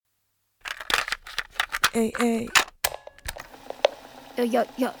Yo.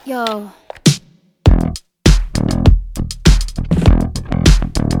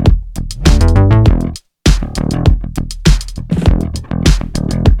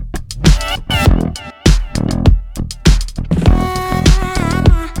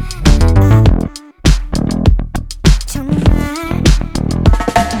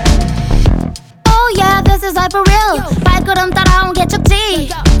 This is Hyperreal. 발걸음 따라온 개척지.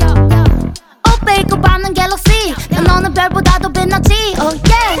 옷 입고 밟는 갤럭시. 너는 별보다도 빛나지. Oh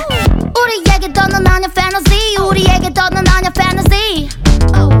yeah. 우리에게 더는 아냐 fantasy. 우리에게 더는 아냐 fantasy.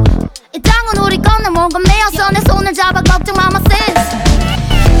 이 땅은 우리 건데 뭔가 내어서 내 손을 잡아 걱정 마 my sis.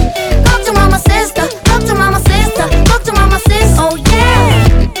 걱정 마 my sister. 걱정 마 my sister. 걱정 마 my sis. Oh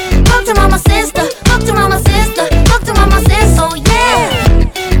yeah. 걱정 마 my sister. 걱정 마 my sister. 걱정 마 my sis. Oh yeah.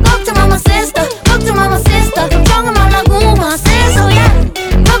 걱정 마 my sister. 걱정 마 my sister. 걱정은 말라고 my sis. Oh yeah.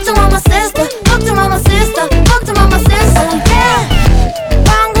 걱정 마 my sister. 걱정 마 my sister. 걱정 마 my sis. Oh yeah.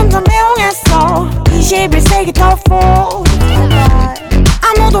 방금 전 배웅했어 21세기 터프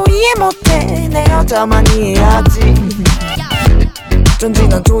아무도 이해 못해 내 여자만 이해하지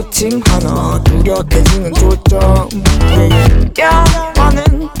전진한 조칭 하나 뚜렷해지는 초점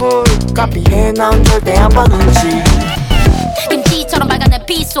많은 불가피해 난 절대 안 받는지 김치처럼 빨간 내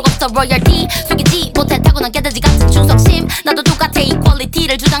피 속 없어 로열티 속이지 못해 타고난 깨달지 같은 충성심 나도 똑같아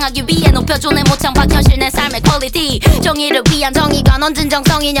이퀄리티를 주장하기 위해 높여줘 내 모창 박현실 내 삶의 퀄리티 정의를 위한 정의가 넌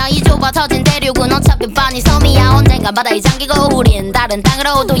진정성이냐 이 좁아 터진 대륙은 어차피 반이 섬이야 언젠가 바다에 잠기고 우린 다른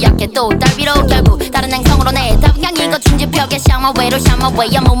땅으로 도약해 또 달비로 결국 다른 행성으로 내 답은 향인 것 중지벽에 Shine my way to shine my way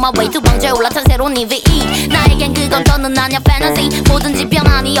I'm on my way 두 번째 올라탄 새로운 EVE 나에겐 그건 더는 아냐 fantasy 뭐든지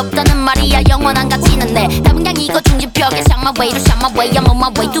변함이 없다는 말이야 영원한 가치는 내 답은 향인 것 중지벽에 Shine my way to shine my way I'm on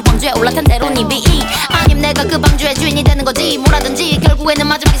my way 두 번째 올라탄 새로운 EVE 아님 내가 그 방주의 주인이 되는 거지 뭐라든지 결국에는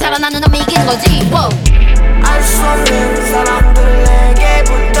마지막에 살아나는 놈이 이기는 거지 알 수 없는 사람들에게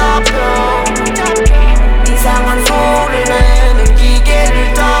붙잡혀 이상한 소리를 내는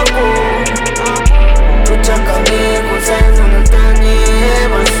기계를 타고 도착한 이곳에 눈을 뜨니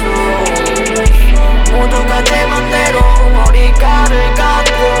해볼수 모두가 내 맘대로 머리카락을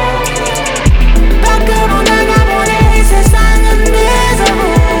깎고 밖으로 나가보니 이 세상은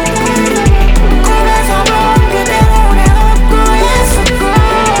미serable 꿈에서 본 그대로 내 웃고 있었고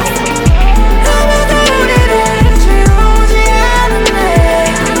아무도 우리를 지우지 않았네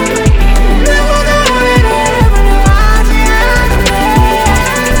누구도 우리를 분명하지 않았네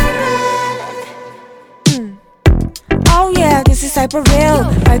Oh yeah, this is Hyperreal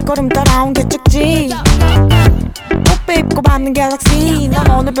발걸음 따라온 개척지 옷 입고 받는 갤럭시 난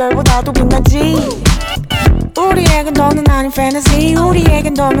오늘 별보다도 빛나지 우리에겐 더는 아닌 fantasy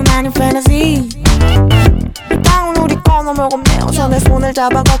우리에겐 더는 아닌 fantasy 이 땅은 우리 거 넘어고 내어서 내 손을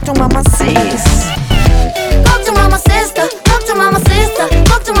잡아 걱정 마 my sis 걱정 마 my sister 걱정 마 my sister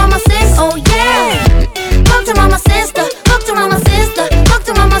걱정 마 my sis oh yeah 걱정 마 my sister 걱정 마 my sister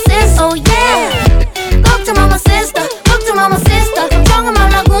걱정 마 my sis oh yeah 걱정 마 my sister 걱정 마 my sister 걱정은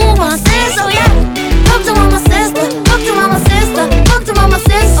말라고 my sis oh yeah 걱정 마 my sister 걱정 마 my sister 걱정 마 my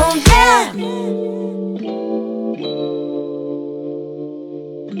sis oh yeah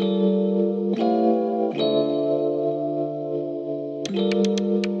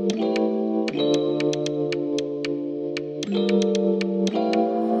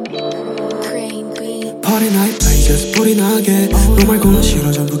Party night play just 뿌리 나게 너 말고는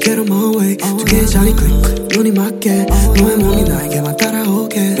싫어 전부 get on my way 두 개의 잔이 click click 눈이 맞게 너의 몸이 나에게만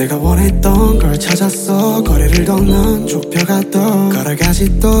따라오게 내가 원했던 걸 찾았어 거리를 걷는 좁혀갔던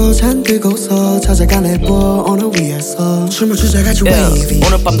걸어가지 또 잔뜩 웃어 찾아가 내 언어 위에서 춤을 추자가지 wavy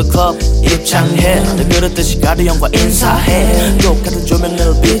오늘 밤도 클럽 입장해 늘 그렇듯이 가려형과 인사해 똑같은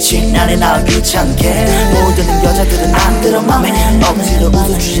조명으로 비친 나의 나 귀찮게 모든 여자들은 안 들어 맘에 억지로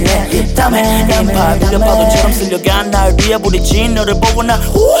웃어주지 내 입담에 인파 빌려파도처럼 쓸려간 날 위해 부딪힌 너를 보고 나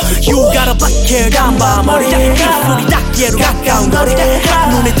You got a black hair down by 머리다 입술이 닭개로 가까운 거리다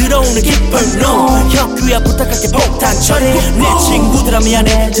눈에 들어오는 깊은 눈 혁규야 부탁할게 폭탄 처리 내 친구들아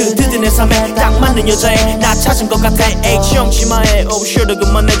미안해 드드드 내 삶에 딱 맞는 여자애 나 찾은 것 같아 H 형 치마에 Oh sure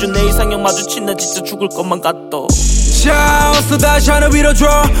그만해줘 내 이상형 마주친 나 진짜 죽을 것만 같아 자 어서 다시 하늘 위로 줘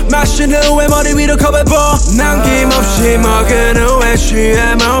마신 후에 머리 위로 컵해봐 남김없이 먹은 후에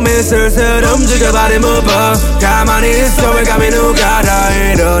취해 몸이 슬슬 움직여 body move 가만히 있어 왜 감히 누가 다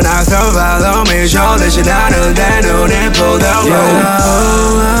일어나서 follow me show 대신하는 내 눈에 보다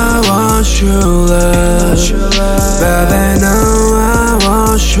Oh I want you love Baby no I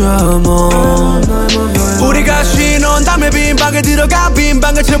want you more 우리가 쉬는 다음에 빈 방에 들어가 빈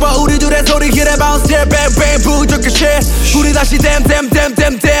방을 채워 우리 둘의 소리 길에 bounce yeah bang bang 부족해 shit 우리 다시 damn damn damn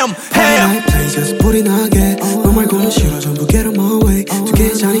damn damn hey play just 뿌리 나게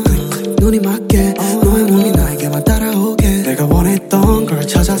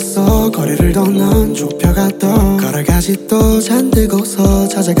오늘까지 또 잠들고서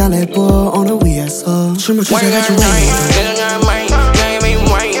찾아갈래 뭐 오늘 위에서 춤을 추자가지고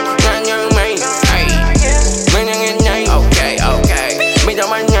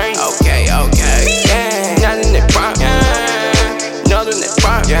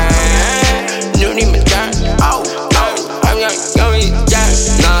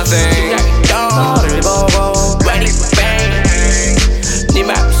너를 보고 ready bang 네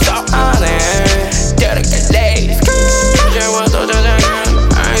맘속 안에 들어갈래 이제와 또 저장해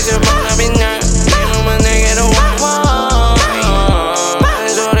아이스보다 빛나 네 몸은 내게로 와 내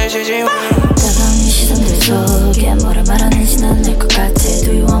손에 쉬지 마 따가운 시선들 속에 뭐라 말하는지 난 알 것 같아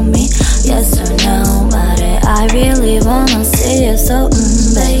Do you want me? Yes or no 말해 I really wanna see you so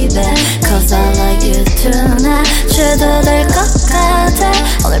baby Cause I like you tonight 죄도 될 것 같아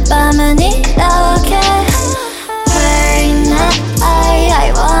오늘 밤은 이렇게 Party night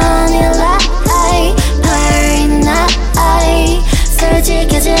I want it like Party night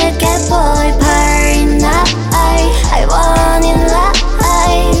솔직해질게 boy Party night I want it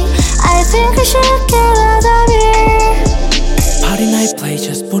like I think we should get out of here Party night play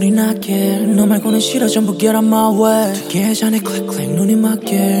just 뿌리 나게 너 말고는 싫어 전부 get on my way 듣기 전에 click click 눈이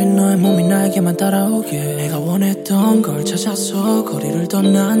맞게 너의 몸이 나에게만 따라오게 내가 원했던 걸 찾아서 거리를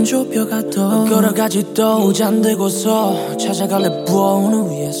떠난 좁혀가도 걸어가지 또 잠들고서 찾아갈래 부어오는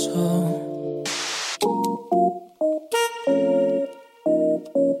위에서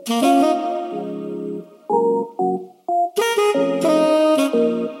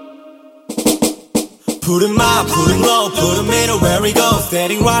Put him up, put him low, put him middle where he goes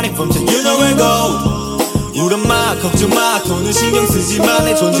Steady running from just you know where go 울어마 걱정 마 돈은 신경 쓰지 마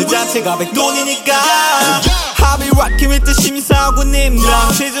내 존재 자체가 백돈이니까 I'll be rocking with the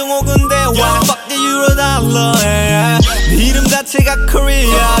심사위원님랑 최종호군 대화 Fuck the euro dollar yeah. 네 이름 자체가 Korea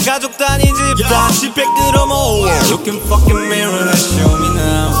가족 단위 집단 10백 끌어모아 You can fucking mirror that show me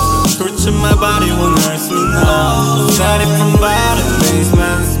now Torture my body won't hurt me now Started from bottom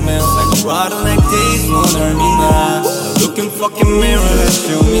basement smells like rotten like this won't hurt me now You can fucking mirror that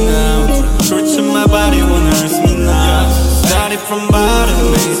show me now Torture my body won't hurt me now Started from bottom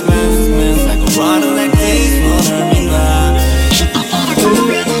basement smells like rotten like this won't hurt me now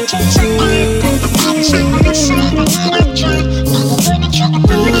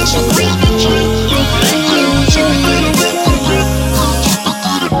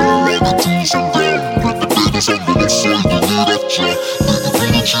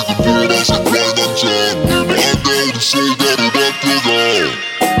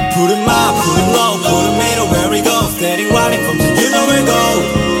Put him up, put him low, put him middle where he goes Steady running from you know where go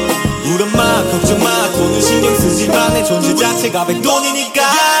울어마 걱정 마 돈은 신경 쓰지 마 내 존재 자체가 백돈이니까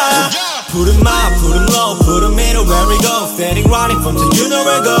Put him up, put him low, put him middle where he goes Steady running from you know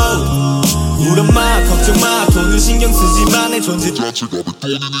where go 울어마 걱정 마 돈은 신경 쓰지 마 내 존재 자체가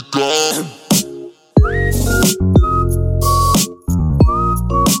백돈이니까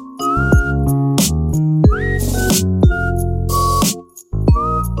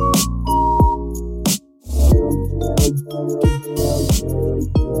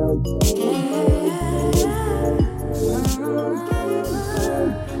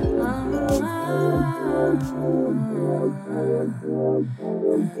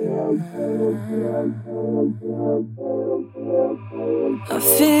I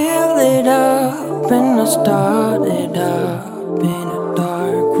feel it up and I start it up in a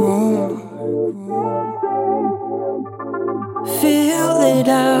dark room. Feel it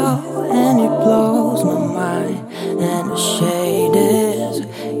out and it blows my mind. And the shade is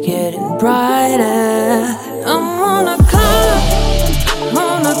getting brighter. I'm on a cloud,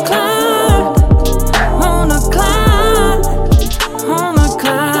 on a cloud, on a cloud, on a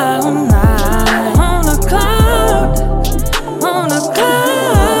cloud night, on a cloud, on a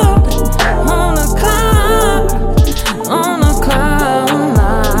cloud, on a cloud, on a cloud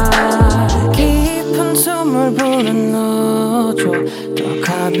night. 깊은 숨을 불어넣어줘 더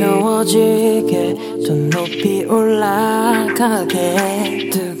가벼워지게 더 높이 올라가게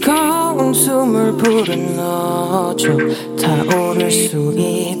뜨거운 숨을 불어넣어줘 타오를 수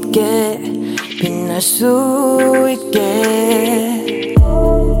있게 빛날 수 있게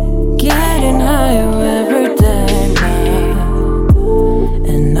Getting higher every day now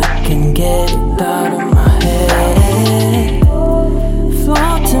And I can get it out of my head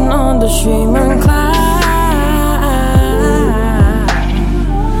Floating on the streaming cloud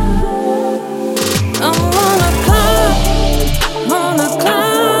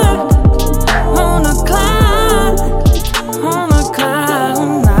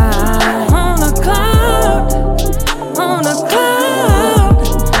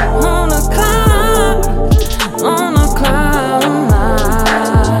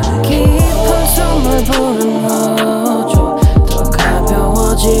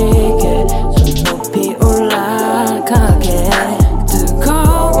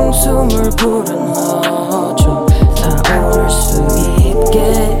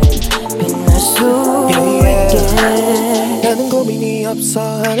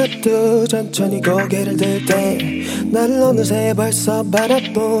벌써 하나도 천천히 고개를 들 때 나를 어느새 벌써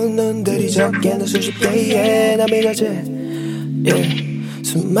바라보는 들이 적게는 수십 개의 남이라지 yeah.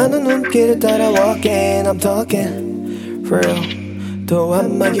 수많은 눈길을 따라 walking I'm talking real 또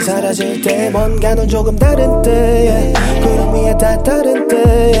한마디 사라질 때 뭔가는 조금 다른 뜻 yeah. 구름 위에 다 다른 뜻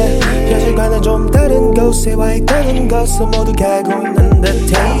yeah. 현실과는 좀 다른 곳에 와 있다는 것을 모두 알고 있는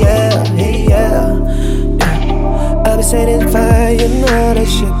듯해 yeah. yeah. I'll be setting fire, you know that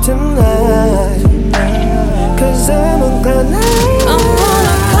shit tonight Cause I'm on cloud nine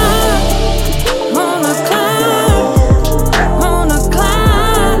On a cloud, on a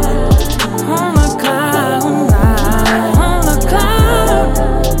cloud, on a cloud, on a cloud,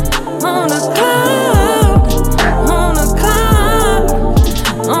 on a cloud, on a cloud,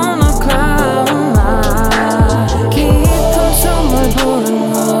 on a cloud. 깊은 숨을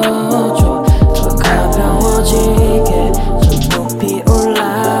불어줘, 더 가벼워지게, 좀 높이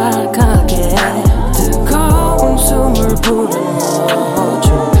올라가게. 뜨거운 숨을 불어줘,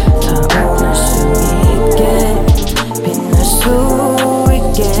 타오를 수 있게, 빛날 수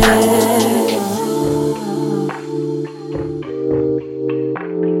있게.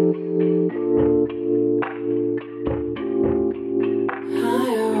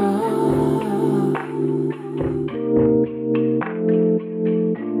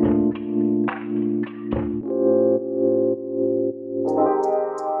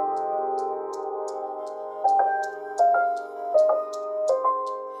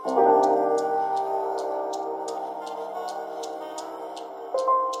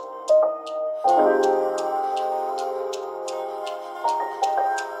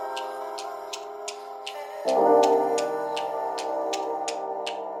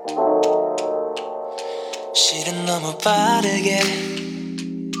 실은 너무 빠르게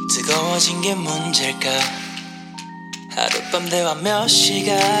뜨거워진 게 문제일까 하룻밤 대화 몇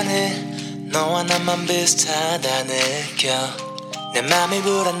시간에 너와 나만 비슷하다 느껴 내 맘이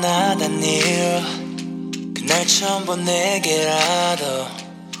불안하단 이유 그날 처음 본 내게라도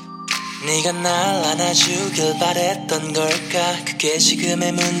네가 날 안아주길 바랬던 걸까 그게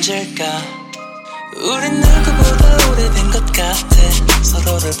지금의 문제일까 우린 누구보다 오래된 것 같아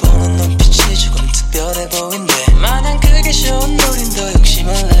서로를 보는 눈빛이 조금 특별해 보인대 마냥 그게 좋은 우린 더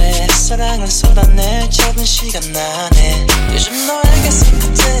욕심을 내 사랑을 쏟아낼 적은 시간 나네 요즘 너에게서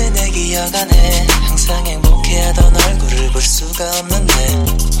그때 내 기억 안에 항상 행복해하던 얼굴을 볼 수가 없는데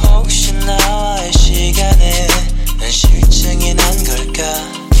혹시 나와의 시간에 현실증이 난 걸까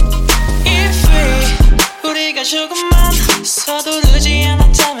If we 우리가 조금만 서두르지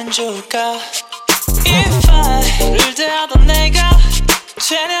않았다면 좋을까 If I를 대하던 내가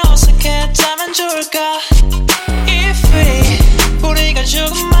전혀 어색했다면 좋을까 If we 우리가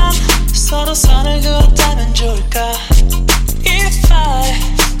조금만 서로 선을 그었다면 좋을까 If I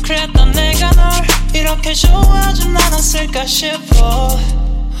그랬던 내가 널 이렇게 좋아하진 않았을까 싶어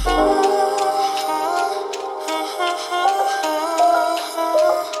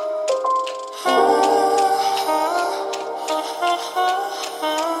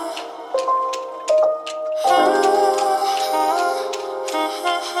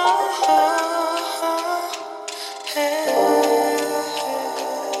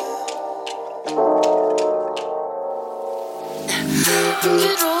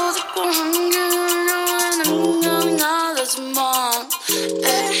한기로 듣고 한기를 여행하는 놈이 나다지만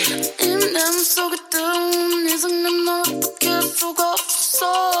이 내 속에 뜨거운 이상한 널 어떻게 할 수가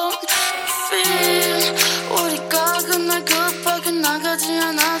없어 Feel 우리가 그날 급하게 나가지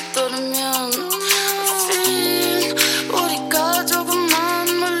않았더라면 Feel 우리가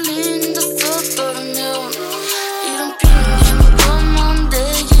조금만 멀리 앉았었더라면 이런 핑계는 너만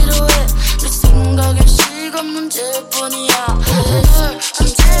되기로 해 내 생각엔 시간 문제뿐이야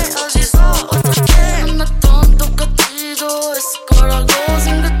언제 어디서 어떻게 만났던 똑같지도 했을 거라고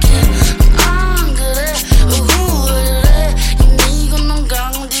생각해 안 그래 왜 이래 이미 건넌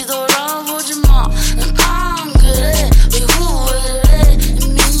강 뒤돌아보지 마 안 그래 왜 이래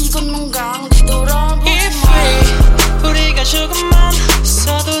이미 건넌 강 뒤돌아보지 If 마 we 우리가 조금만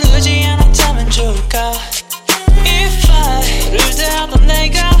서두르지 않았다면 좋을까 If I를 대하던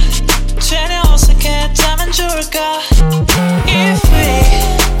내가 전혀 어색했다면 좋을까 If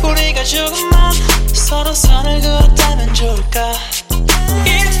we 우리가 조금만 서로 선을 그었다면 좋을까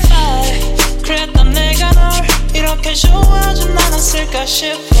If I 그랬던 내가 널 이렇게 좋아하진 않았을까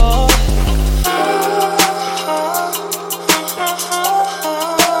싶어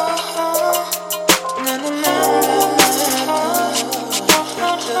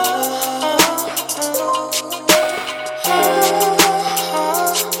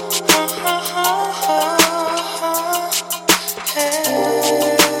Hey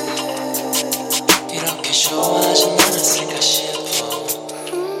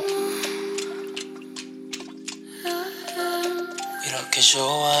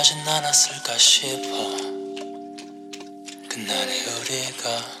좋아하진 않았을까 싶어. 그날의 우리가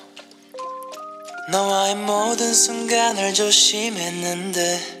너와의 모든 순간을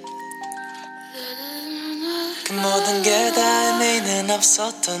조심했는데 그 모든 게 다 의미는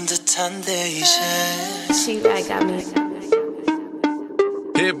없었던 듯한데 이제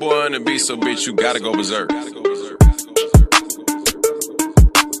Hit boy on the beat, so bitch, you gotta go berserk.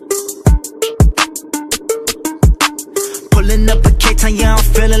 Pulling up a K-Town, yeah, I'm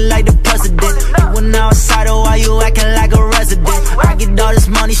feeling like the president. You an outsider, why you acting like a resident? I get all this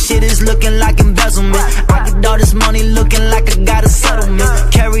money, shit is looking like embezzlement. I get all this money looking like I got a settlement.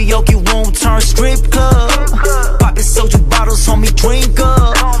 Karaoke won't turn strip club. Poppin' soju bottles, homie, drink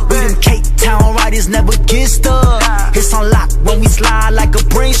up. We them K-Town riders never get stuck. It's on lock when we slide like a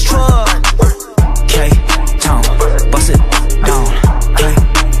Brinks truck. K-Town, bust it down.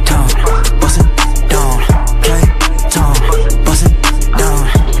 K-Town, bust it down. K-Town, bust it down.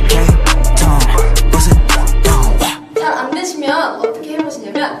 K-Town, bust it down. 잘 안 되시면 어떻게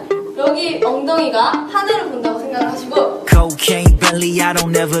해보시냐면 여기 엉덩이가 하늘을 본다고 생각을 하시고 Cocaine Bentley, I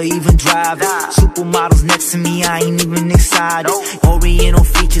don't ever even drive. Supermodels next to me, I ain't even excited. Oriental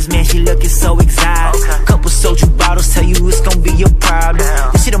features, man, she looking so exotic. Couple soju bottles tell you it's gonna be your problem.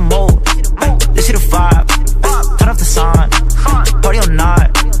 This shit a mode, this shit a vibe. Turn off the sign, party or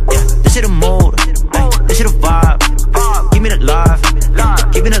not. Yeah, this shit a mode, this shit a vibe. Give me the life,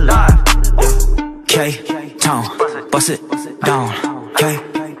 give me the life. K-Town, bust it down.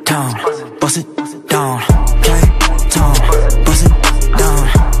 K-Town, bust it down. K-Town, bust it down.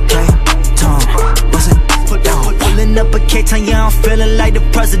 K-Town, bust it down. Pulling up a K-Town, yeah, I'm feeling like the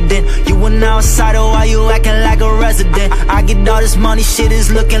president. You an outsider, why you acting like a resident? I get all this money, shit is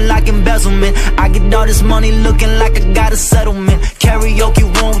looking like embezzlement. I get all this money looking like I got a settlement. Karaoke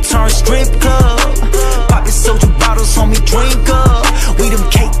won't turn strip club. Poppin' soju bottles, homie, drink up. We them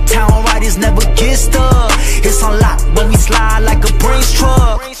K-Town riders never get stuck. It's on lock when we slide like a Brinks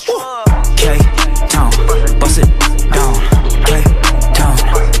truck. K-Town, bust it down. K-Town,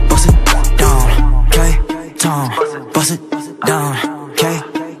 bust it down. K-Town, bust it down.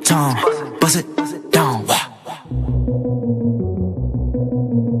 K-Town, bust it down.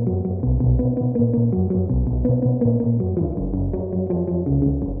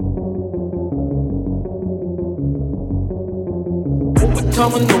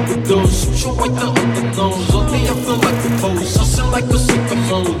 Overcoming overdose, show right the undernose. Only I feel like the pose, hustle like a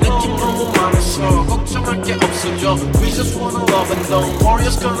sycamore. 내게 너무 많아서 걱정할 게 없어져. We just wanna love and know.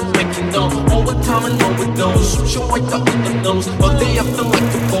 Warriors gonna make it known. Overtime and overdose, show right the undernose. Only I feel like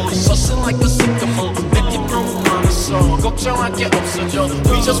the pose, hustle like a sycamore. 내게 너무 많아서 걱정할 게 없어져.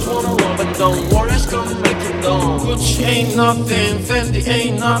 We just wanna love and know. Warriors gonna make it known. Gucci ain't nothing, Fendi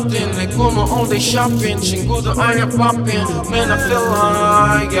ain't nothing. 내 꿈은 all day shopping, 친구들 알려 popping. Man, I feel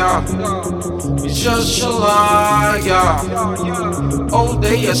like yeah, it's just a lie, yeah. All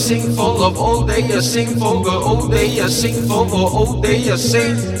day I sing for love, all day I sing for girl, all day I sing for her, all day I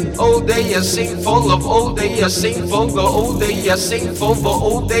sing, all day I sing for love, all day I sing for girl, all day I sing for her,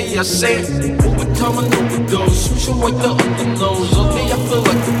 all day I sing. Overcome and overdose, show right the undernose. All day I feel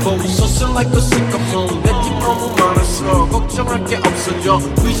like the boss, hustle like a sycamore. 내 팀 너무 많아서 걱정할 게 없어져.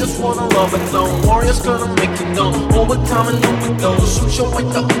 We just wanna love and know. Warriors gonna make it known. Overtime and overdose, show right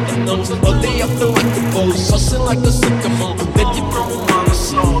the undernose. All day I feel like the boss, hustle like a sycamore. 내 팀 너무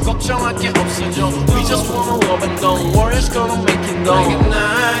많아서 걱정할 게 없어져. We just wanna love and know. Warriors gonna make it known. I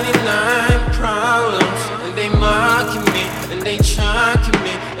got 99 problems and they mocking me and they tracking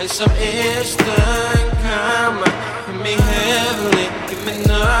me. And some instant karma hit me heavily, give me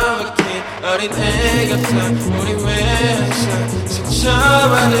another kid. 어린 애 같아 우리 회사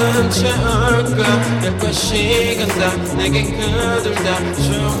상처받은 채 올까. 약간 시간 다 내게 그들 다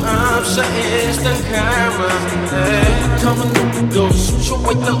소용없어 instant karma. Come and overdose, show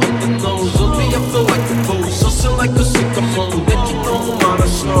right the undernose. Only I feel like the boss, hustle like a sycamore. 내 팀 너무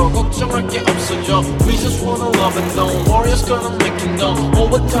많아서 걱정할 게 없어져. We just wanna love and know. Warriors gonna make it known.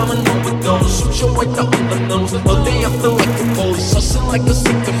 Overtime and overdose, show right the undernose. Only I feel like the boss, hustle like a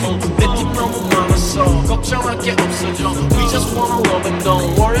sycamore. 내 팀 너무 많아서 걱정할 게 없어져. We just wanna love and know.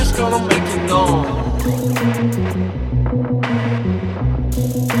 Warriors gonna make it known.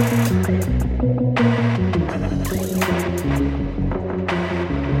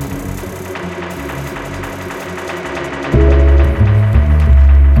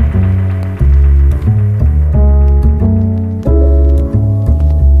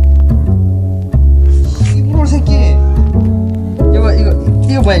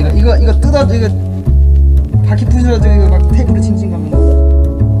 이거 뭐야 이거 뜯어도 이거 바퀴 부서져도 이거 막 테이프로 칭칭 감는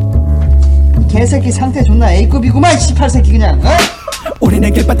거. 개새끼 상태 존나 A급이구만 18새끼 그냥. 어?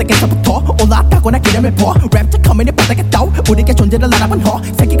 우리는 길바닥에서부터 올라타고나 기름을 부어 랩터 커뮤니 바닥에 떠 우리가 존재를 알아본 호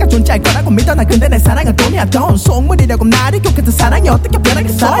세계가 존재할 거라고 믿어 난 근데 내 사랑은 돈이야 돈 속물이라고 나를 욕해도 사랑이 어떻게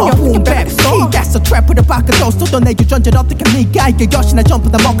변하겠어 사랑이 어떻게 변하겠어 That's a trap으로 바꿔줬어도 내 유전자를 어떻게 네가 이겨 여신아 전부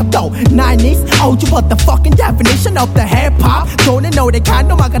다 먹갑도 90s Oh you what the fucking definition of the hip-hop 돈의 노래가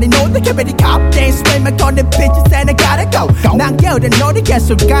노마가리 노래 개베리 cop Dance with my golden bitches and I gotta go 난 게으른 노래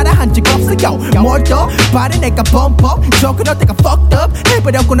예술 가라 한 적 없어요 뭘 더 바래 내가 범법 저그럴 때가 fucked up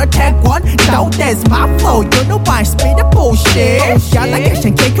해보려고 널 take one No that's my flow You know I speed the bullshit Got like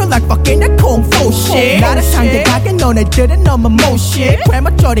action kick you like fucking the kung fu shit 나를 상대하게 너네들은 너무 모시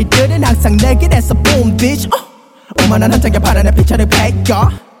프레머토리들은 항상 내게 대서 boom bitch 오만한 한 장의 바람에 피처를 베껴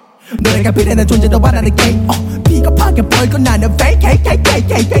너네가 비례는 존재도 바라는 게임 비겁하게 벌고 나는 fake I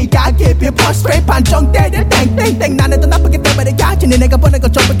give you punch straight 판정대를 땡땡땡 나는 더 나쁘게 돼버려야지 내가 보는 거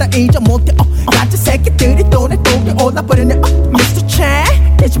전부 다 인정 못해 같은 새끼들이 돈에 독이 올라버리네 Mr.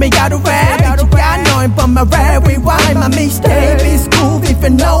 Chan teach me how to rap 이제가 너인 but my rap rewind My mixtape is cool if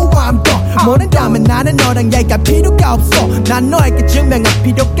you know I'm gone 모른다면 나는 너랑 얘가 필요가 없어 난 너에게 증명할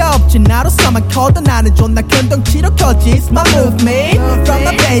필요가 없지 나로서만 커도 나는 존나 큰 덩치로 커지 It's my movement from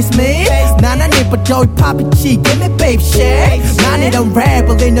the basement 난 아닐 뻔도 힙합이지 Give me babe shit 난 이런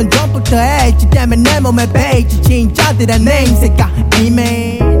랩을 있는 전부터 했지 때문에 내 몸에 베이지 진짜들의 냄새가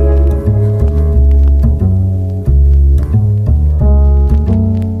Amen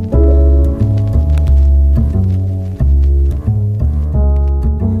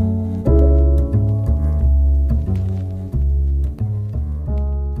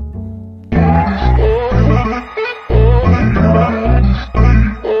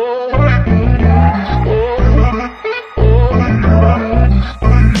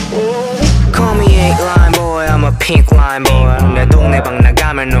pink line boy 내 동네 방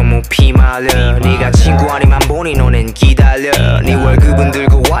나가면 너무 피말려 네가 친구 아니면 보니 너넨 기다려 네 월급은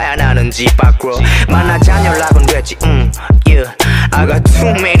들고 와야 나는 집 밖으로 만나자 연락은 됐지 yeah I got too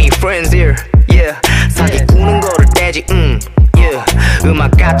many friends here yeah 사기꾸는 거를 떼지 yeah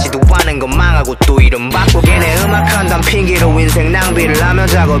음악 같지도 않은 거 망하고 또 이름 바꿔 걔네 음악한단 핑계로 인생 낭비를 하며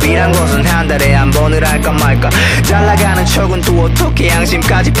작업이란 것은 한 달에 한 번을 할까 말까 잘 나가는 척은 또 어떻게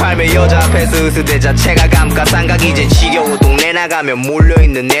양심까지 팔며 여자 앞에서 으스대 자체가 감가상각 이제 지겨워 동네 나가면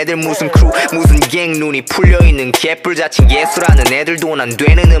몰려있는 애들 무슨 크루 무슨 갱 눈이 풀려있는 개뿔 자칭 예술하는 애들 돈 안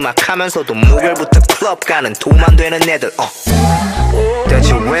되는 음악 하면서도 목요일부터 클럽 가는 돈 안 되는 애들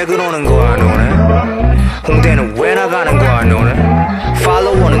대체 왜 그러는 거야 너네 홍대는 왜 나가는 거야 너네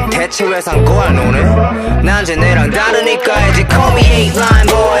팔로워는 대체 왜 산 거야 너네 난 쟤네랑 다르니까 이제 call me 8line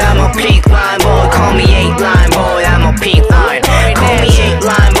boy I'm a pink line boy call me 8line boy I'm a pink line call me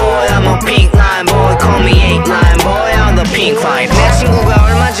 8line boy I'm a pink line boy call me 8line boy I'm the pink line 내 친구가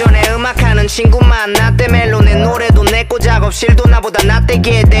얼마 전에 음악하는 친구 만났대 멜론의 노래도 냈고 작업실도 나보다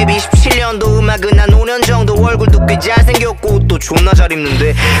낫대기에 데뷔 17년도 음악은 한 5년 정도 얼굴도 꽤 잘생겼고 옷도 존나 잘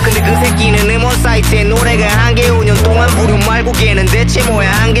입는데 근데 그 새끼는 음원 사이트에 노래가 한 개 5년 동안 부려 말고 걔는 대체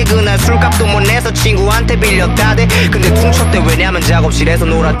뭐야 한 개 그날 술값도 못 내서 친구한테 빌렸다대 근데 퉁쳤대 왜냐면 작업실에서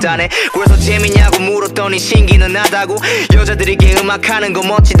놀았다네 그래서 재밌냐고 물었더니 신기는 하다고 여자들에게 음악하는 거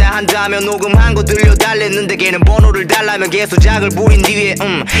멋지다 한다며 녹음한 거 들려달랬는데 걔는 번호를 달라면 개수작을 부린 뒤에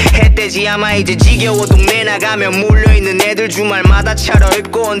햇대지 아마 이제 지겨워 동네 나가면 몰려있는 애들 주말마다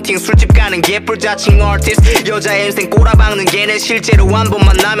차려입고 헌팅 술집 가는 개뿔 자칭 아티스트 여자 인생 꼬라박는 걔네 실제로 한 번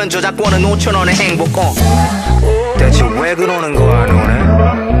만나면 저작권은 5,000원의 행복 대체 왜 그러는 거야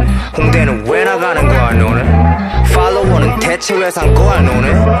너네 홍대는 왜 나가는 거야 너네 팔로워는 대체 왜 산 거야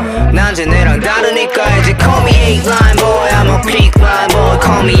너네 난 쟤네랑 다르니까 이제 call me 8line boy I'm a pink line boy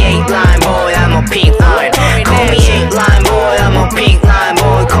call me 8line boy I'm a pink line call me 8line boy I'm a pink line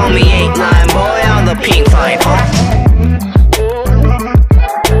boy call me 8line boy I'm the pink line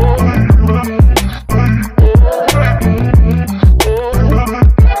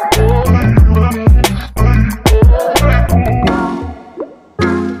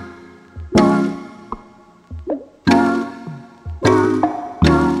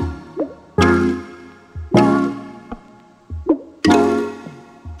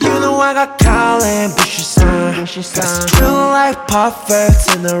I got calling, push your sign. True like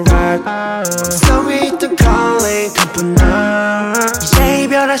perfect in the rock. Sorry to calling, company. 이제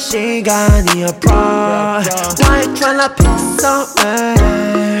이별할 시간이 없어. Why you tryna pick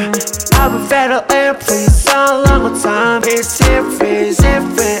somewhere? I've been better and please so long time. It's different.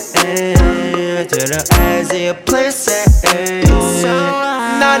 들어 as you please say.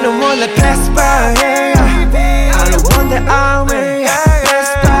 나는 원래 pass by here. I don't want that army.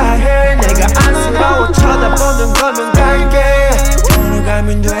 내가 안쓰러워 쳐다보는 거면 갈게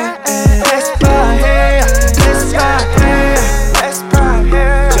걸어가면 돼 Let's fly here Let's fly here Let's fly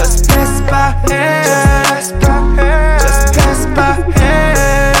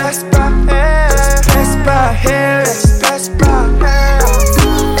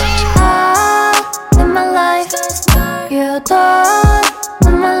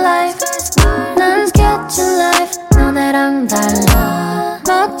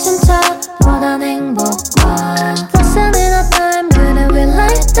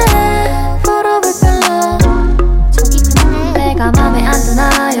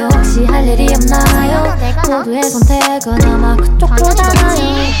있나요? 혹시 할 일이 없나요? 모두의 선택은 아마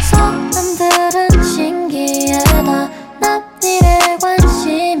그쪽보다나요. 사람들은 신기해 나 남일에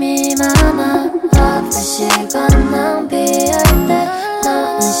관심이 많아. 바쁜 시간 낭비할 때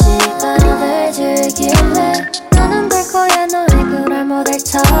나는 시간을 즐길래. 나는 될 거야 너의 그럴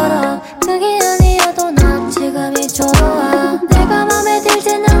모델처럼. 그게 아니어도 난 지금이 좋아. 내가 맘에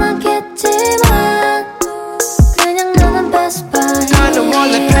들지는 않겠지만 그냥 나는 best by. I don't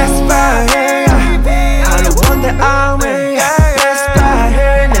wanna pass by here. I don't want that I'm in. Pass by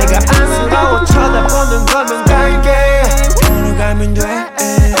here. 내가 안쓰러워 쳐다보는 거면 갈게. 걸어가면 돼.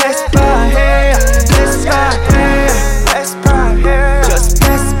 Pass by here. Pass by here. Pass by here. Just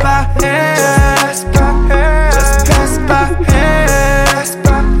pass by here. Just pass by here. Just pass by here. Pass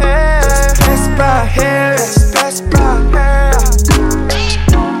by here. Pass by here. Just pass by here.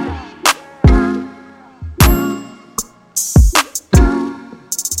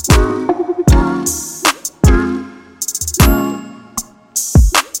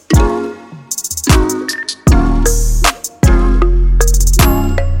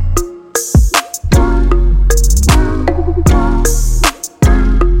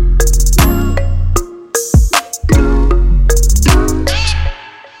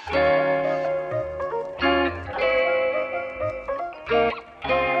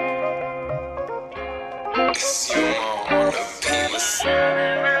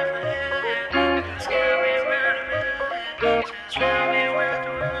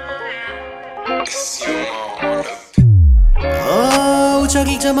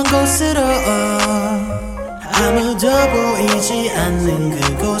 저기 저먼 곳으로 아무도 보이지 않는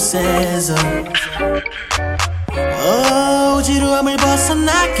그곳에서 지루함을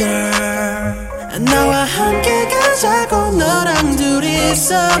벗어나 girl. 나와 함께 가자고 너랑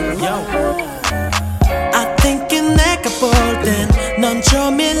둘이서 I think 내가 볼 땐 넌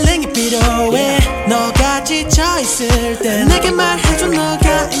좀 힐링이 필요해. 너가 지쳐있을 때 내게 말해줘.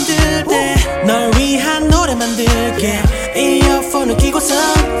 너가 힘들 때 널 위한 노래 만들게. 이어폰을 끼고서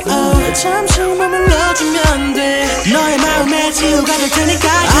잠시 머물러주면 돼. 너의 마음에 지우가 될 테니까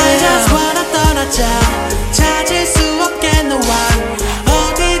I just wanna 떠나자. 찾을 수 없게 너와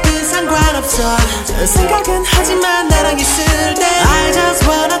어디든 상관없어. 생각은 하지만 나랑 있을 때 I just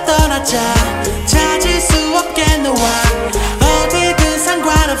wanna 떠나자. 찾을 수 없게 너와 어디든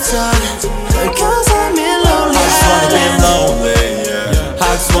상관없어. Cause I'm in lonely island.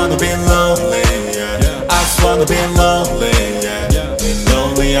 I just wanna be lonely. I just wanna be lonely.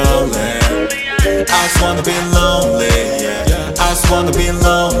 Lonely island. I just wanna be lonely. I just wanna be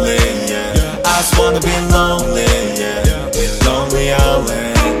lonely. I just wanna be lonely. Lonely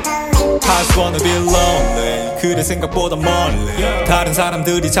island. I just wanna be lonely. 그래 생각보다 멀리 다른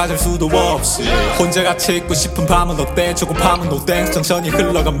사람들이 찾을 수도 없이 혼자같이 있고 싶은 밤은 어때? 조급함은 어때? 천천히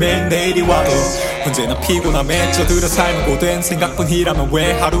흘러가 매일 내일이 와도 언제나 피곤함에 쪄들어 삶은 고된 생각뿐이라면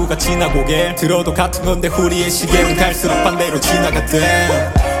왜 하루가 지나고 게 들어도 같은 건데 우리의 시계는 갈수록 반대로 지나갔대.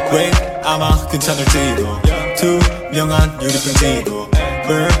 왜 아마 괜찮을지도 투명한 유리병지도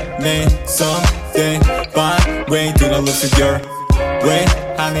Mermaid something but wait did I lose a girl. 왜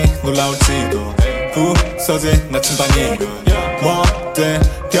하니 놀라울지도 부서진 나 침반이고 뭐든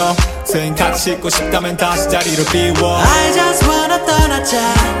평생 같이 있고 싶다면 다시 자리를 비워. I just wanna 떠나자.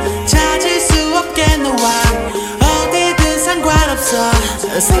 찾을 수 없게 너와 어디든 상관없어.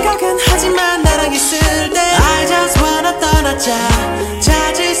 생각은 하지만 나랑 있을 때 I just wanna 떠나자.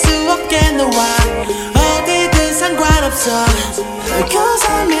 찾을 수 없게 너와 어디든 상관없어. Cause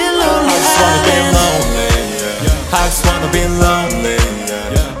I'm in lonely island. I just wanna be lonely.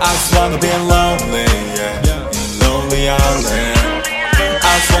 I just wanna be lonely. Lonely island.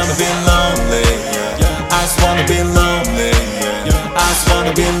 I just wanna be lonely. I just wanna be lonely. I just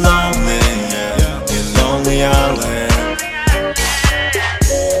wanna be lonely. Lonely island.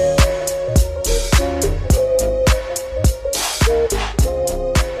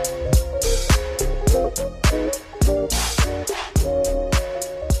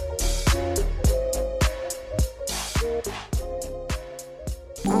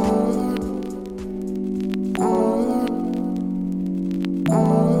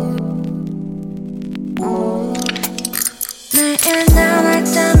 매일 나를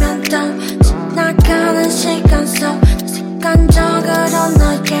뜨면 또 지나가는 시간 속 습관적으로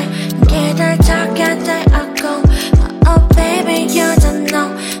너의 눈길을 찾게 되었고 Oh baby you don't know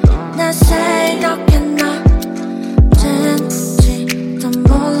내새 이렇게 너든지도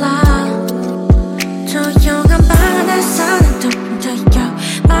몰라. 조용한 밤에 사는 둥둥여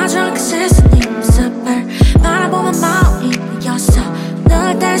마주한 그 세상 네 모습을 바라보면 마음이 놓여서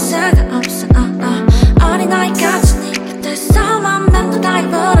늘 뗄 수가 없어 어린아이 같은 네 곁에서만 맴돌다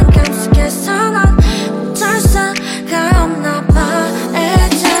입어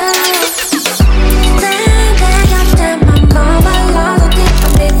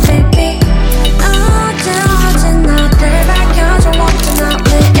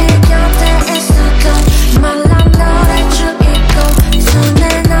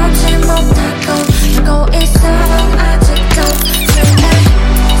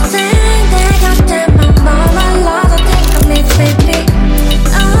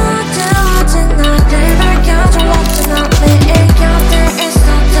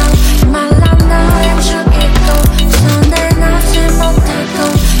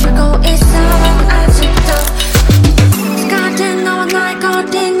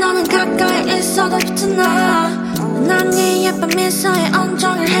너도 비트나 난 네 예쁜 미소에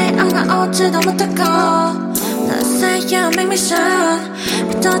온종일 헤어나 오지도 못하고 난 say you make me shine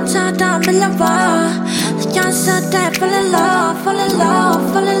빛도 찾아 밀려와 연습대 fall in love fall in love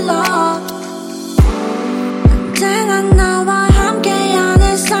fall in love 언제나 나와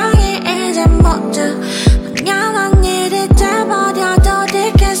함께하는 상이 이제 모두 당연한 일이 돼버려도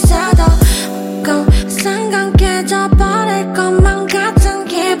뒤에서도 꼭 상관 깨져버릴 것만 같은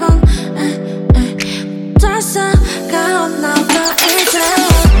기분 될 수가 없나 봐 이제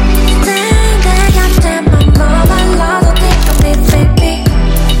내 곁에만 머물러도 네가 me baby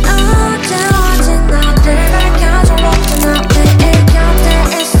어제 나를 밝혀줘 없잖아 매일 곁에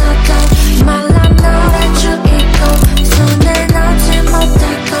있어도 말라 너를 죽이고 손을 놓지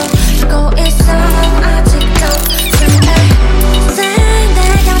못하고 보고 있어 넌 아직도 내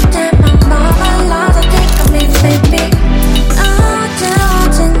곁에만 머물러도 네가 me baby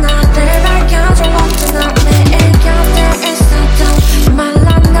어제 나를 밝혀줘 없잖아 매일 곁에 있어도 말라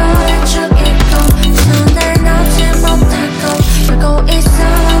너를 죽이고 손을 놓지 못하고 보고 있어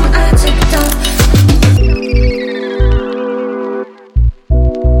넌 아직도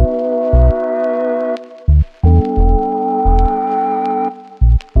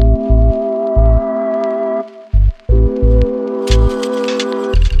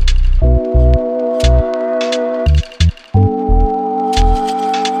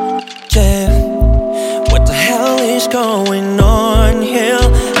Yeah, what the hell is going on here?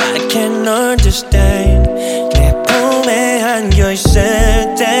 I can't understand. 내 품에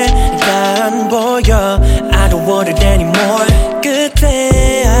안겨있을 때 내가 안 보여. I don't want it anymore.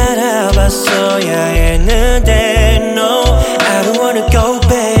 그때 알아봤어야 했는데 No, I don't wanna go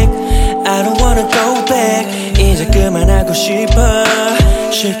back. I don't wanna go back. 이제 그만하고 싶어.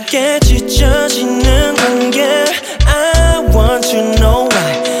 쉽게 지쳐지는 관계 I want to know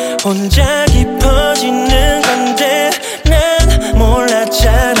why 혼자 깊어지는 건데 난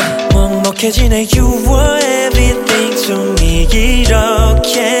몰랐잖아 먹먹해지네 You were everything to me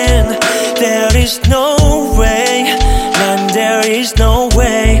이렇게 There is no way 난 there is no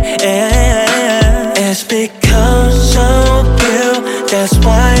way It's because of you That's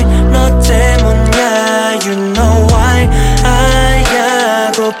why 너 때문이야 You know why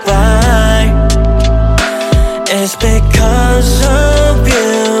I goodbye It's because of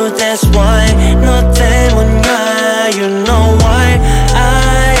you That's why 너 때문이야 You know why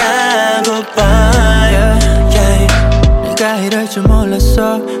I goodbye yeah. 내가 이럴 줄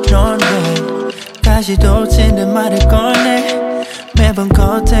몰랐어 넌 왜 다시 돌친듯 말을 꺼내 매번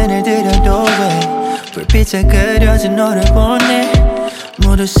커튼을 들여도 왜 불빛에 그려진 너를 보내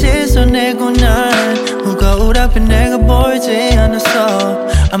모두 씻어내고 난 무거울 앞에 내가 보이지 않았어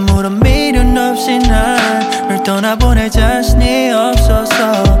아무런 미련 없이 난 널 떠나보낼 자신이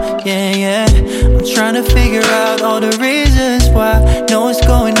없어서 Yeah, yeah I'm trying to figure out all the reasons why Know it's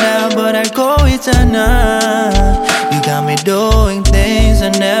going down but 알고 있잖아 You got me doing things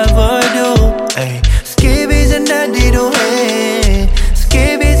I never do Ay. Skip 이젠 난 뒤로 해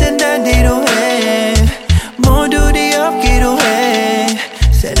Skip 이젠 난 뒤로 해 모두 뒤엎기로 해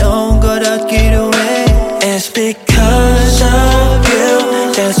새로운 걸 얻기로 해 It's because of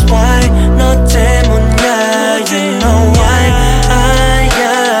you That's why 너 때문이야 You know why I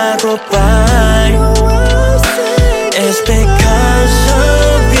goodbye It's because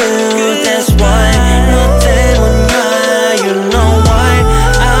of you That's why 너 때문이야 You know why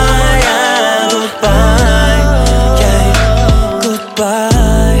I goodbye Yeah,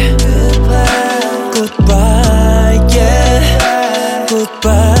 goodbye Goodbye, yeah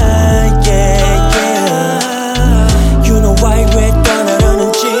Goodbye, yeah, yeah You know why 왜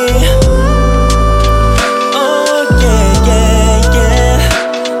떠나려는지 Oh, yeah, yeah, yeah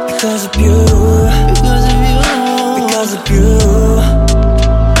Because of you Because of you Because of you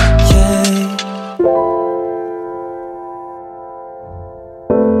Yeah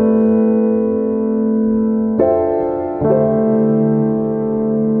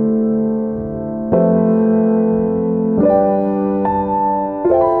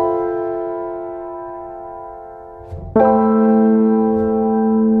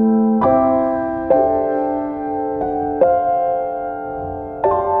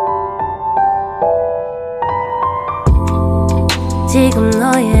지금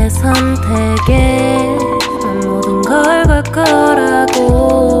너의 선택에 난 모든 걸 걸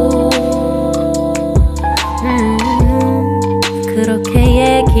거라고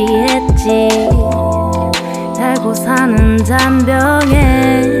그렇게 얘기했지 달고 사는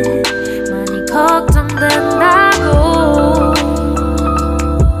잔병에 많이 걱정된다고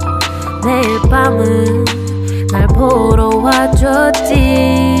매일 밤은 날 보러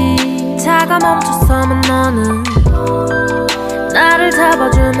와줬지 차가 내가 멈춰서면 너는 나를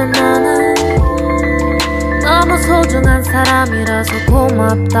잡아주면 나는 너무 소중한 사람이라서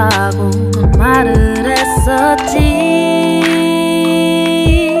고맙다고 넌 말을 했었지.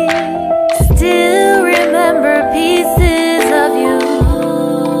 Still remember pieces of you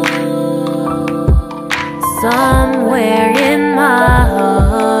somewhere in my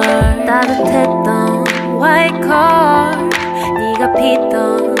heart. 따뜻했던 white car, 네가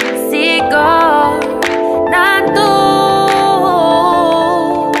피던 cigar, 난 또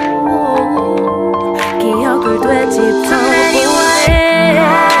기억을 되짚어보네.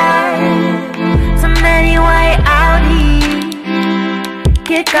 So many way out이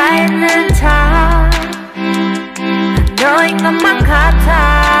길가에 있는 차 너인 것만 같아.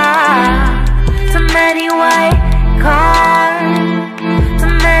 So many way car, so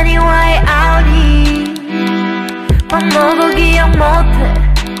many way out이 밥 먹어 기억 못해.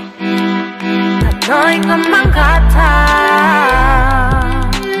 다 너인 것만 같아.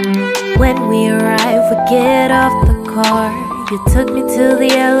 When we arrive, we get off the car. You took me to the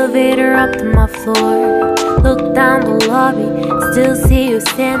elevator up to my floor. Look down the lobby, still see you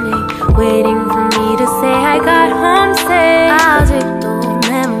standing, waiting for me to say I got homesick. 아직도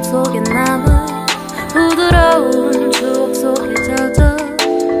내 맘속에 남은 부드러운 추억 속에 젖어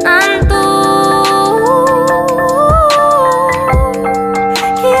난 또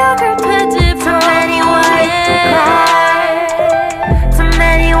기억을 되짚어. So many way car, so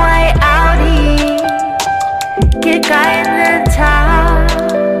many way out이 길가에 있는 차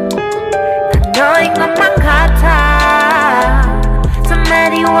난 너인 것만 같아. So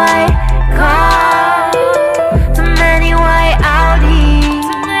many way car, so many way out이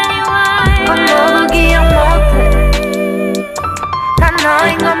밥 먹어 기억 못해. 난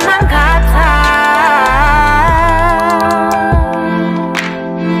너인 것만 같아.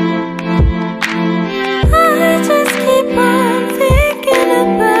 I just keep on thinking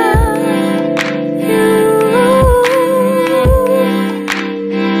about you.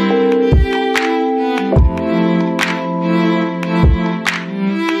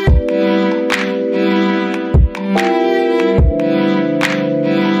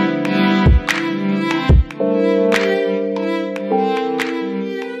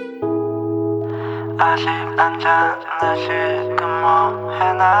 아직 앉아있는 지금 뭐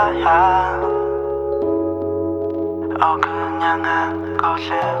해놔야 그냥 한 곳이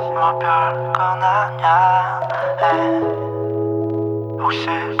뭐 별건 아냐. 혹시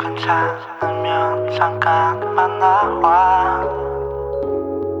괜찮으면 잠깐만 나와.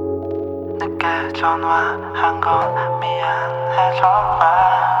 늦게 전화한 건 미안해 정말.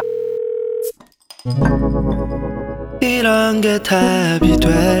 이런 게 답이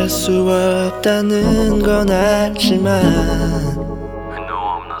될 수 없다는 건 알지만 I know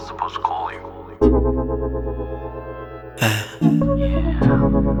I'm not supposed to call you.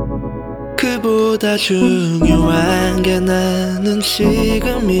 그보다 중요한 게 나는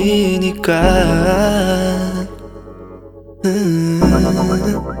지금이니까.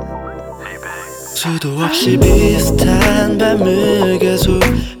 수도 없이 비슷한 밤을 계속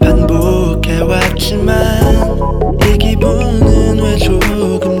반복해왔지만 이 기분은 왜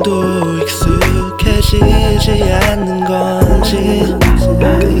조금도 익숙해지지 않는 건지.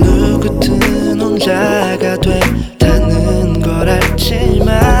 그 누구든 혼자가 됐다는 걸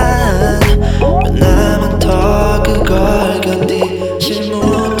알지만 왜 나만 더 그걸 견디지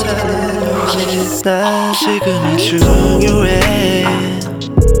못하는 건지. 난 지금이 중요해.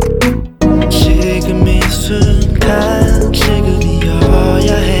 지금 이 순간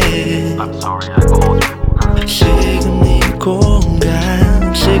지금이어야 해. 지금 이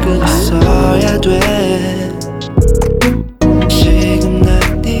공간 지금 있어야 돼. 지금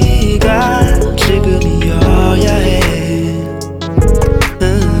난 네가 지금이어야 해.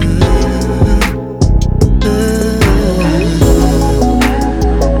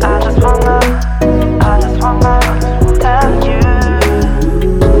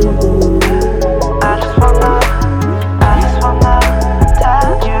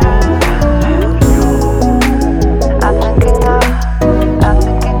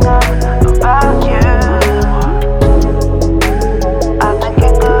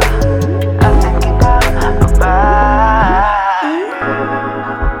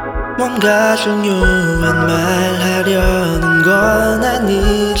 뭔가 중요한 말 하려는 건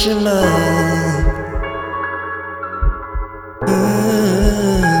아니지만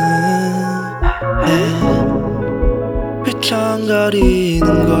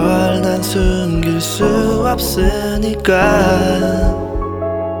휘청거리는 걸 난 숨길 수 없으니까.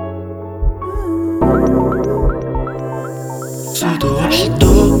 수도 없이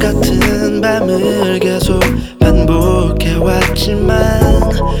또 똑같은 밤을 계속 반복해왔지만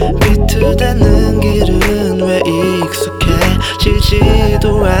비트대는 길은 왜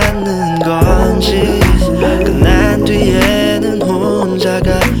익숙해지지도 않는 건지 끝난 뒤에는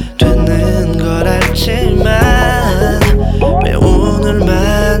혼자가 되는 걸 알지만 왜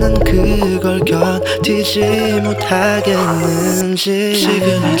오늘만은 그걸 견디지 못하겠는지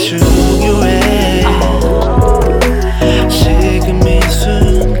지금이 중요해 지금 이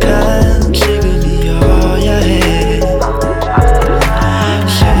순간 지금이어야 해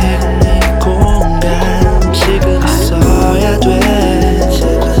지금 이 공간 지금 있어야 돼 지금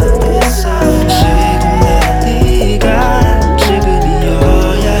네가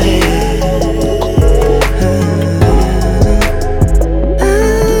지금이어야 해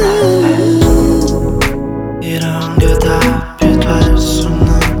이런 게 답이 될 수는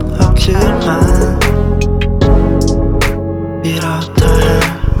없지만 이렇다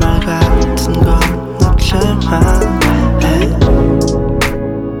할 말 같은 건 없지만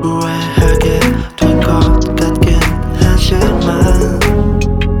후회하게 될 것 같긴 하지만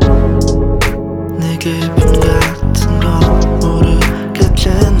네 기분 같은 건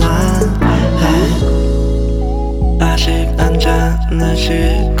모르겠지만 아직 안 잤네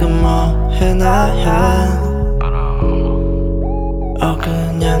지금 뭐 해놔야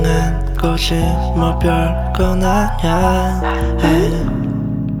그냥 한 거지 뭐 별건 아냐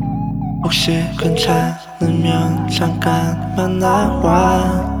혹시 괜찮으면 잠깐만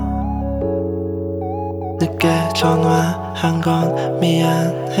나와 늦게 전화한 건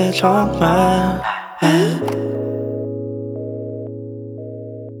미안해 정말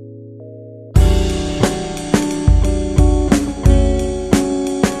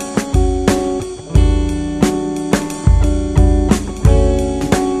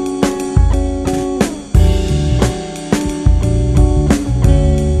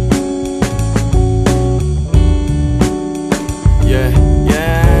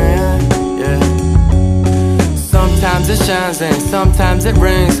And sometimes it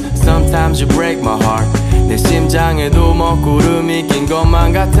rains, sometimes you break my heart. 내 심장에도 먹구름이 낀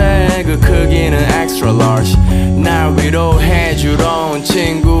것만 같아. 그 크기는 extra large. 날 위로해주러 온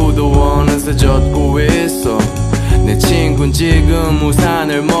친구도 어느새 젖고 있어. 내 친구는 지금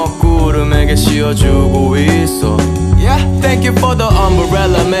우산을 먹구름에게 씌워주고 있어. Yeah, thank you for the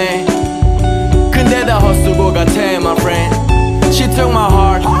umbrella man. 근데 다 헛수고 같아 my friend. She took my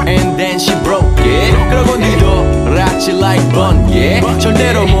heart and then she broke it. 그러고 니도 락지 like bun, yeah.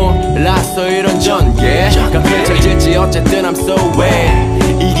 절대로 몰랐어 이런 전개가 펼쳐질지 어쨌든 I'm so wet.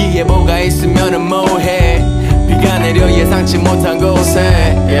 이기에 뭐가 있으면은 뭐해. 비가 내려 예상치 못한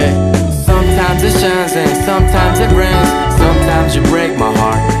곳에 yeah. Sometimes it shines and sometimes it rains. Sometimes you break my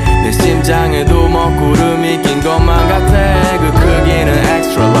heart. 내 심장에도 먹구름이 낀 것만 같아. 그 크기는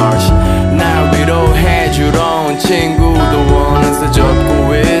extra large. 날 위로해주러 온 친구도 어느새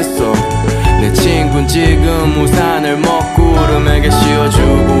젖고 있어. 내 친구는 지금 우산을 먹구름에게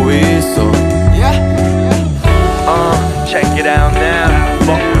씌워주고 있어. Check it out now.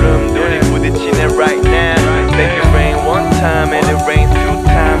 먹구름 눈이 부딪히네 right now. Make it rain one time and it rains two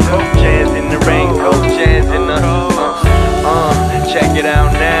times. Cold jazz in the rain, cold jazz in the check it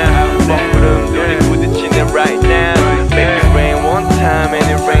out now. 먹구름 눈이 부딪히네 right now. Make it rain one time and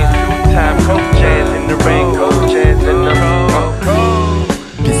it rains two times. Cold jazz in the rain, cold jazz in the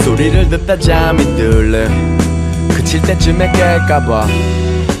빗소리를 듣다 잠이 들래. 그칠 때쯤에 깰까봐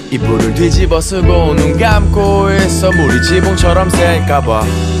이불을 뒤집어 쓰고 눈 감고 있어. 물이 지붕처럼 셀까봐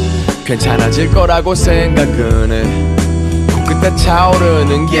괜찮아질 거라고 생각은 해. 코끝에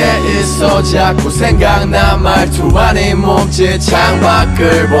차오르는 게 있어. 자꾸 생각나 말투 아닌 몸짓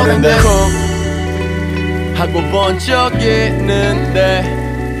창밖을 보는데 쿵 하고 본 적 있는데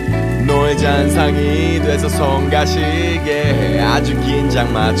너의 잔상이 돼서 손 가시게 해. 아주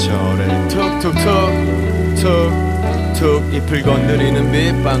긴장 맞춰래. 툭툭툭 툭툭 잎을 건드리는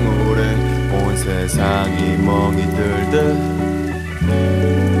빗방울에 온 세상이 멍이 들듯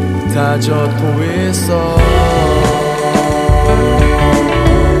다 젖고 있어.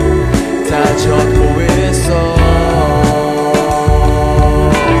 다 젖고 있어.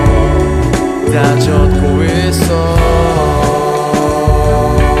 다 젖고 있어.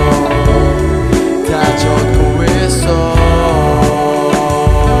 다 젖고 있어.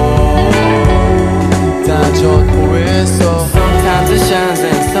 다 젖고 있어. Sometimes it shines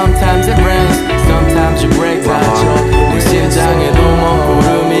and sometimes it rains. Sometimes you break my heart. 내 심장에도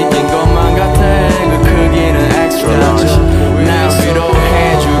먹구름이 낀 것만 같아. 그 크기는 extra large. 날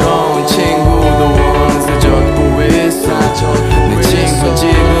위로해주러 온 친구도 어느새 젖고 있어. 내 친구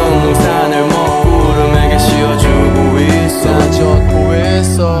지금 우산을 먹구름에게 씌워주고 있어.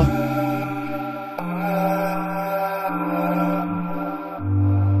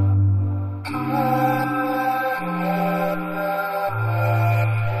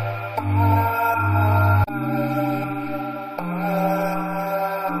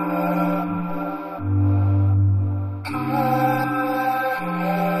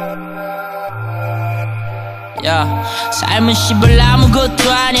 삶은 씨발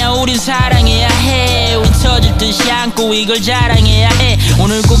아무것도 아니야. 우린 사랑해야 해. 우린 터질 듯이 안고 이걸 자랑해야 해.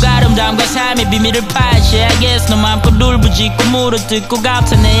 오늘 꼭 아름다움과 삶의 비밀을 파헤쳐야겠어. 너 맘껏 울부짖고 물어뜯고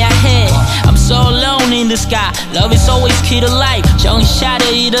감탄해야 해. I'm so alone in the sky. Love is always key to life. 정신 차려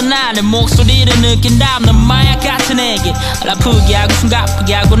일어나. 내 목소리를 느낀다면 넌 마약 같은 애기. 아프게 하고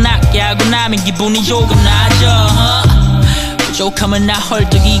숨가쁘게 하고 낫게 하고 나면 기분이 조금 나아져. 부족하면 나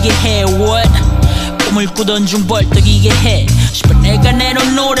헐떡이게 해. What? 꿈을 꾸던 중 벌떡이게 해. 싶어 내가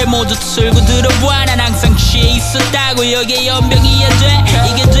내놓은 노래 모두 틀고 들어봐. 난 항상 취해 있었다고. 여기에 연병이야 돼.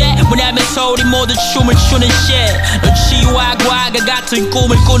 이게 돼 뭐냐면서 우리 모두 춤을 추는 shit. 너 치유하고 아가 같은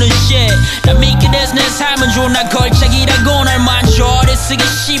꿈을 꾸는 shit. 난 믿게 돼서 내 삶은 존나 걸작이라고. 날 만져 어리 쓰게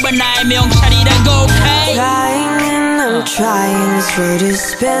씨발 나의 명찰이라고. Okay? I'm trying, this world is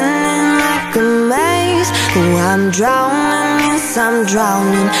spinning like a maze. Oh, I'm drowning, yes, I'm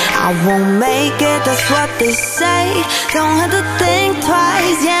drowning. I won't make it, that's what they say. Don't have to think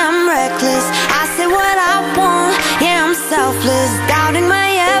twice, yeah, I'm reckless. I say what I want, yeah, I'm selfless. Doubting my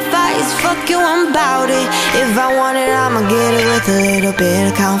advice, fuck you, I'm bout it. If I want it, I'ma get it with a little bit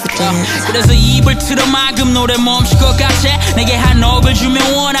of confidence. 그래서 입을 틀어 막음 노래 멈출 것 같아. 내게 한 억을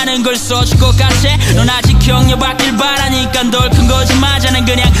주면 원하는 걸 써줄 것 같아. 넌 아직 격려받길 바라니까 덜 큰 거짓말자는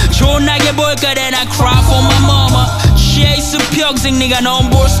그냥 존나게 볼까. Then I cry for my mama. 취해 있어 평생 네가 넌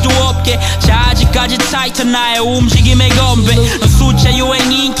볼 수도 없게. 자 아직까지 타이트한 나의 움직임의 건배. 넌 숫자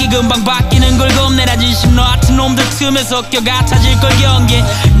유행 인기 금방 바뀌는 걸 겁내. 나 진심 너 같은 놈들 틈에 섞여 같아질 걸 경계.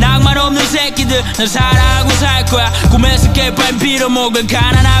 낭만 없는 새끼들 넌 사랑하고 살 거야. 꿈에서 개판 빌어먹을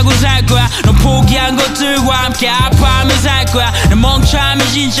가난하고 살 거야. 넌 포기한 것들과 함께 아파하며 살 거야. 넌 멍청하면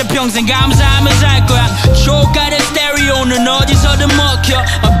진짜 평생 감사하며 살 거야. 조가는 스테레오는 어디서든 먹혀.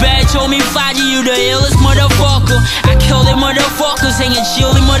 My bad told me Faji you the illest motherfucker. I kill the motherfucker 생애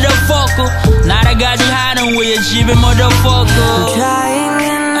chilling motherfucker. 날아가지 하는 위에 집에 motherfucker. I'm trying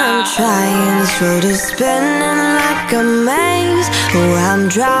and I'm trying. This world is spinning like a maze. Oh, I'm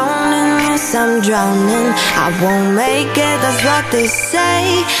drowning, yes, I'm drowning. I won't make it, that's what they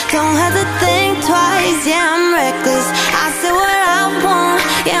say. Don't have to think twice, yeah, I'm reckless. I say what I want,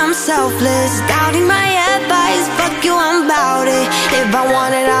 yeah, I'm selfless. Doubting my advice, fuck you, I'm bout it. If I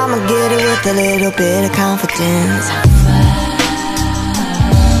want it, I'ma get it with a little bit of confidence.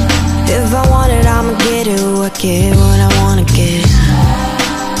 If I want it, I'ma get it, I get what I wanna get.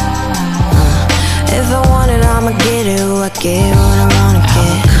 If I want it, I'ma get it, I get what I wanna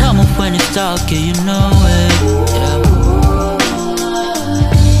get. Come up when it's dark, yeah, you know it. Yeah.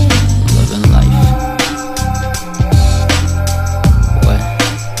 Living life. What?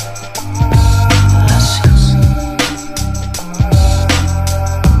 Blessings.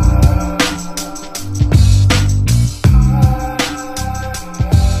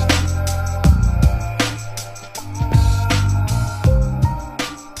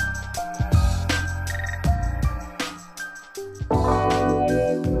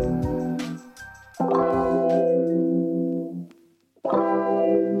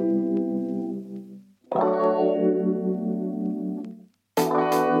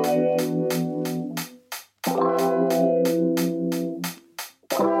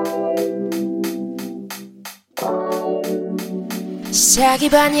 시작이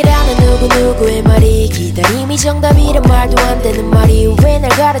반이라는 누구누구의 말이 기다림이 정답이란 말도 안 되는 말이 왜 날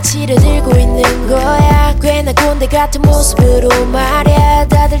가르치려 들고 있는 거야. 꽤나 꼰대 같은 모습으로 말야.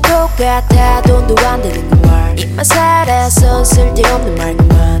 다들 똑같아 돈도 안 되는 그 말 입만 살아서 쓸데없는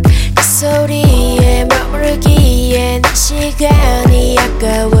말만 그 소리에 머무르기엔 시간이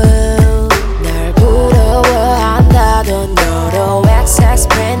아까워. 날 부러워한다던 여러 XX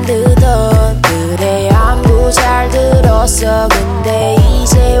브랜드던 그래 안부 잘 들었어. 근데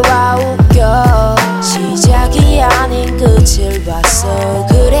이제 와 웃겨. 시작이 아닌 끝을 봤어.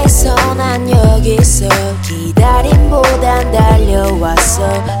 그래서 난 여기서 기다림보단 달려왔어.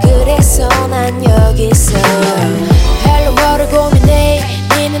 그래서 난 여기서 헬로 뭐를 고민해.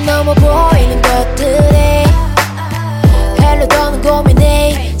 니는 넘어 보이는 것들에 헬로 더는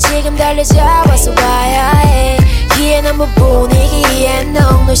고민해. 지금 달려잡아서 봐야 해. 기회 너무 분위기엔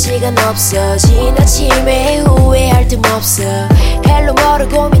넉넉 시간 없어. 지나침에 후회할 틈 없어. 헬로 뭐를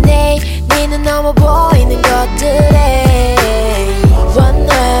고민해. 니는 넘어 보이는 것들에 One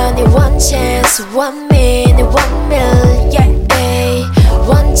night, one chance, one minute, one million.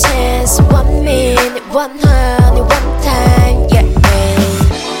 One chance, one minute, one honey, one time.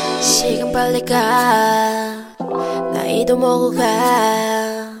 시간 빨리 가. 나이도 먹어가.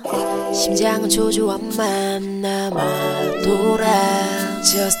 심장은 초조한 맘 남아 돌아.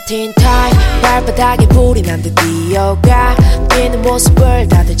 Just in time 발바닥에 불이 난 듯 뛰어가 뛰는 모습을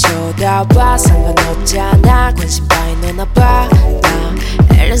다들 쳐다봐 상관없잖아 관심 따윈 너나 봐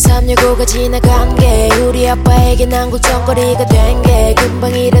 1년 365가 지나간 게 우리 아빠에게 난 걱정거리가 된 게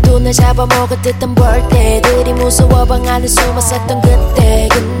금방이라도 날 잡아먹을 듯한 벌떼들이 무서워 방 안에 숨었었던 그때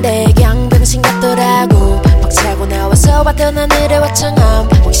근데 양병신 같더라고 차고 나와서 봤던 하늘의 화창함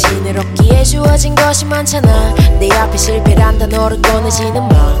확신을 얻기에 주어진 것이 많잖아 내 앞에 실패란 단어를 꺼내지는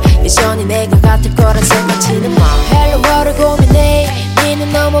마 여전히 내가 같을 거란 생각지는 마 Hello 뭐를 고민해 네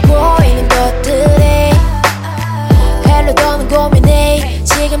눈 넘어 보이는 것들에 Hello 너는 고민해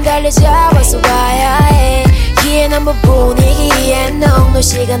지금 달려잡아서 봐야 해 기회는 한번 분위기엔 넉놓을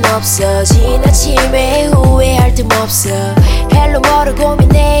시간 없어 지나치매 후회할 틈 없어 Hello 뭐를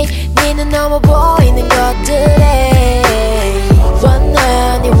고민해 네 눈 넘어 보이는 것들에 One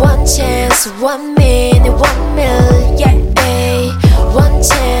honey, one chance, one minute, one million One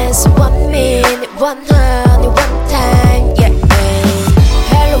chance, one minute, one honey, one time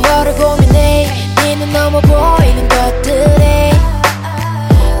Hello 뭐를 고민해 네 눈 넘어 보이는 것들에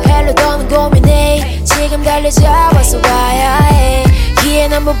Hello 너는 고민해 지금 달려잡아서 봐야 해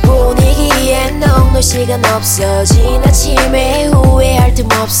기회는 한번 분위기엔 넉놓을 시간 없어 지나치매 후회할 틈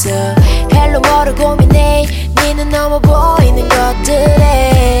없어 Hello 뭐를 고민해 네 눈 넘어 보이는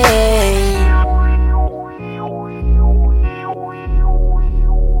것들에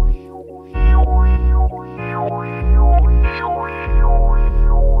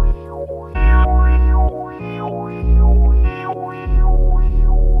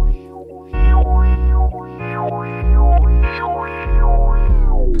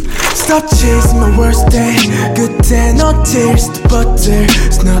Stop chasing my worst day 그때 no tears to butter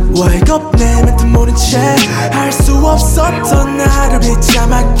It's not wake up 내 멘트 모른 채 할 수 없었던 나를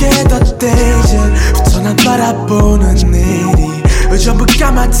비참하게 뒀대 이제부터 난 바라보는 일이 전부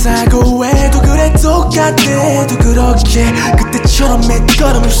까맣다고 해도 그래 똑같아도 그렇게 그때처럼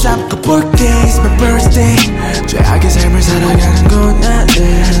밑거름을 삼고 볼게 It's my birthday 죄악의 삶을 살아가는 건 안돼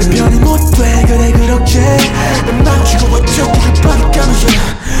내 편이 못돼 그래 그렇게 난 멈추고 어쩌기를 바라가면서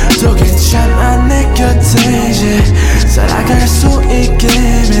더 괜찮아 내 곁에 이제 살아갈 수 있게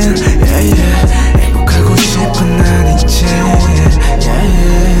man 행복하고 싶은 난 이제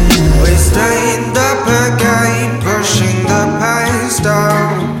We stay in the bad game pushing the pace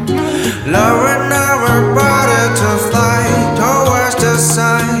down lowering our body to fly towards the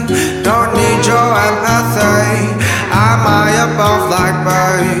sun Don't need your empathy I'm high above like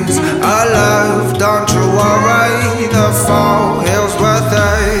birds Alive, don't you worry The fall is worth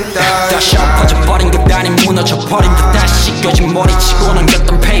it 다시 엎어져버린 듯 아닌 무너져버린 듯 다시 씻겨진 머리치고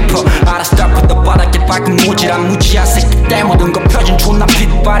남겼던 페이퍼 알았어 닦았다 바닥에 밝은 모지랑 무지한 새끼 때 모든 거 펴진 존나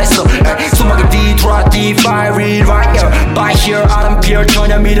핏발했어 소막에 뒤돌아 D-Fire right here By here I don't fear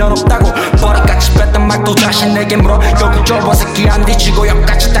전혀 미련 없다고 버릇같이 뺐던 말 또 다시 내게 물어 결국 좁은 새끼 안 뒤지고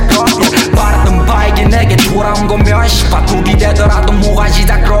역같이 닦아 바랐던 바에게 내게 돌아온 거면 시파투기 되더라도 뭐가지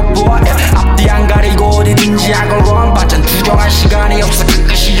다 끌어보아 앞뒤 안 가리고 어디든지 I go run 반찬 투정할 시간이 없어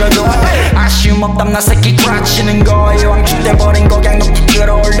그 시절도 아쉬움 없담 나 새끼 구라치는 거에 왕축돼버린 거 그냥 높이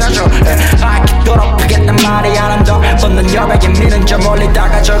끌어올려줘 I keep 더럽히겠단 말이 안 한다 뻗는 여백에 미는 저 멀리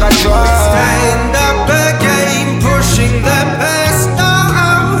다가져가줘 Stay in the bad game pushing the past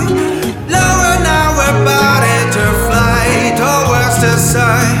down lowering our body to fly towards the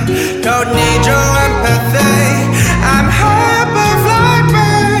sun Don't need your empathy I'm high above like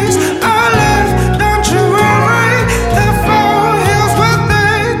birds Alive, don't you worry The fall hills with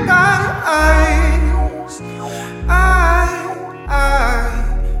big eyes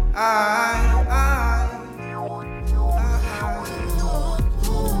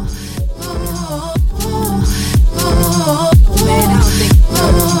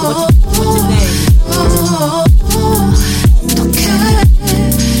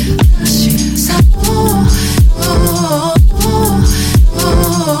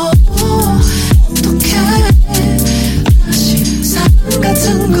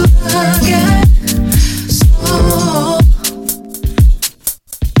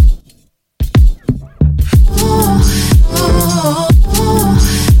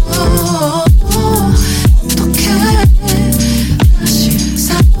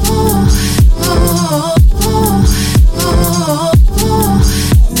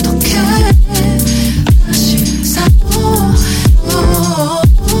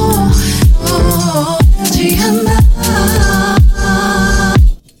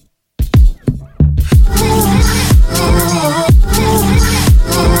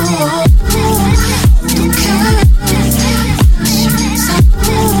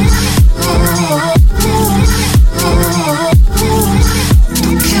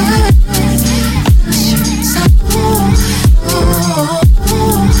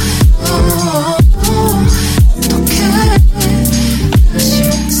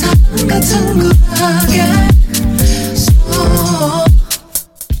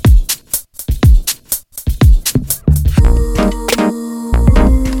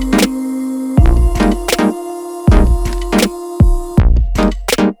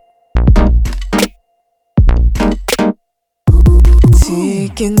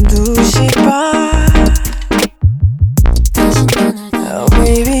내겐 2시 반 Oh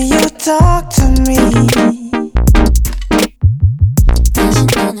baby you talk to me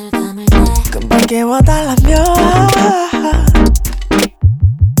금방 깨워달라며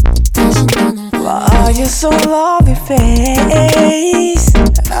Why are you so lovely face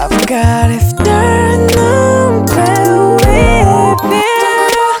I've got afternoon play with you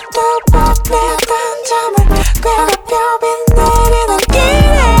잠을 괴롭혀 빛내리는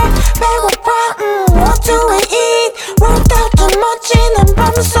길에 배고파 What do we eat Worked out too much 난 밤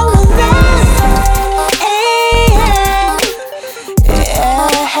so relaxed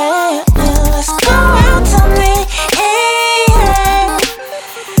Let's go out tonight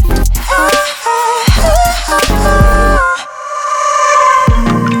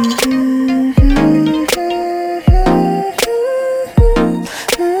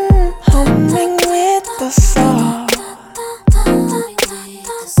Humming with the song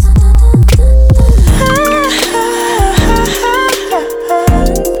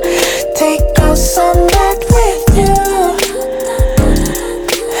Take out some back with you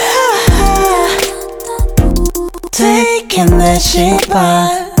Taking that shit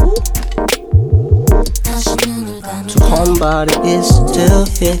back 저 homebody is still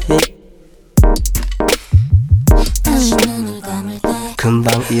here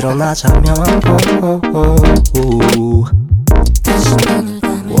금방 일어나자면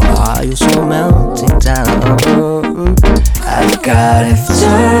Why you so melting down I've got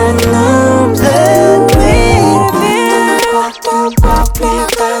afternoon